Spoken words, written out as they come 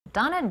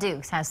Dawnna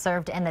Dukes has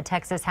served in the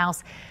Texas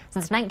House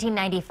since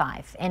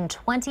 1995. In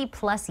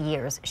 20-plus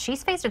years,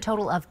 she's faced a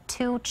total of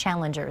 2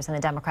 challengers in the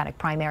Democratic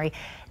primary.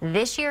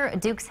 This year,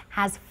 Dukes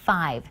has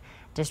 5.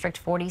 District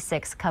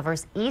 46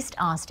 covers East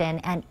Austin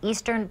and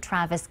eastern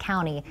Travis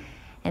County.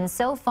 And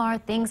so far,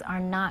 things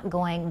are not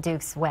going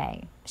Dukes'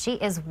 way. She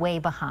is way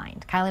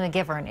behind. Kylie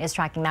McGivern is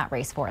tracking that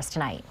race for us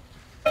tonight.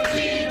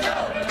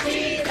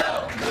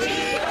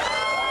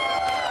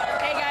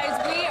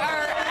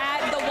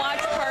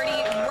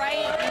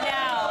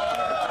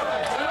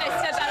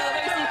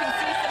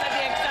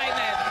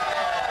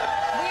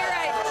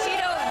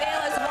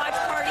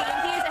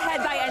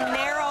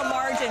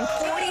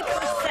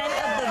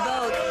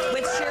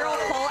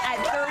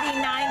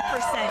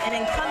 And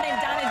incumbent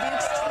Dawnna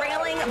Dukes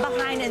trailing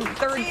behind in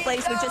 3rd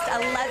place with just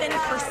 11%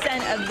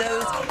 of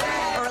those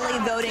early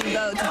voting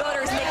votes.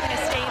 Voters making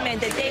a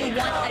statement that they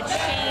want a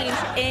change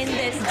in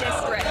this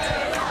district.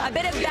 A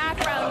bit of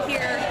background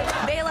here.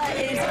 Dawnna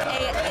is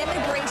an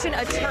immigration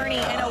attorney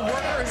and a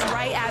workers'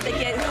 right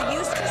advocate who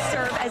used to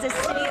serve as a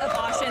City of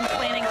Austin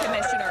planning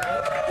commissioner.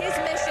 His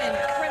mission,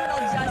 criminal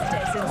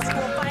justice and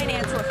school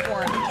finance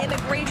reform,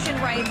 immigration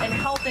rights, and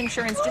health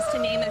insurance, just to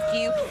name a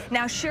few.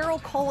 Now,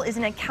 Cheryl Cole is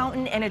an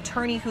accountant and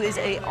attorney who is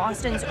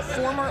Austin's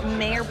former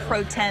mayor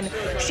pro tem.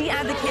 She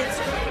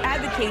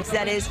advocates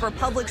that is for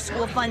public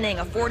school funding,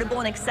 affordable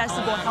and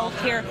accessible health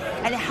care,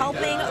 and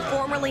helping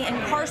formerly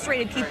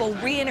incarcerated people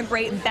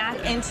reintegrate back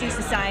into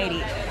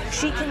society.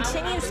 She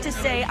continues to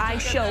say, "I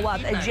show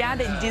up," a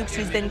jab at Dukes,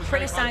 who's been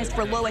criticized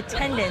for low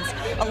attendance,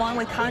 along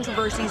with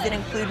controversies that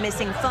include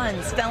missing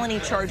funds, felony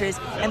charges,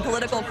 and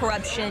political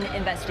corruption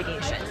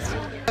investigations.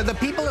 The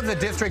people of the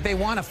district, they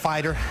want a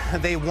fighter.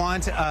 They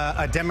want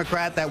a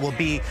Democrat that will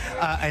be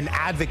an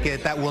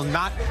advocate, that will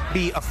not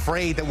be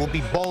afraid, that will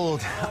be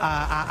bold.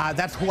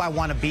 That's who I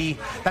want to be.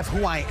 That's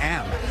who I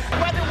am.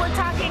 Whether we're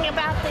talking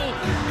about the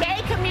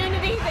gay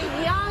community,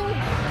 the young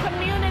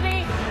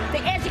community,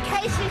 the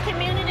education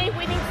community,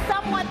 we need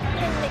someone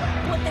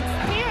with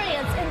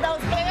experience in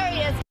those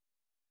areas.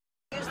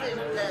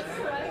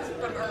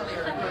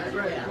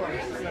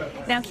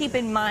 Now, keep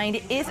in mind,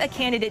 if a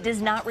candidate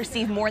does not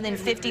receive more than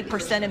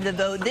 50% of the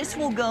vote, this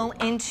will go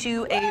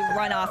into a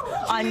runoff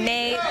on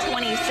May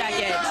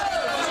 22nd.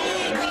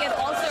 We have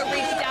also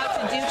reached out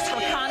to Dukes for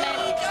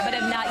comment, but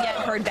have not yet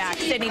heard back.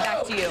 Sydney,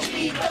 back to you.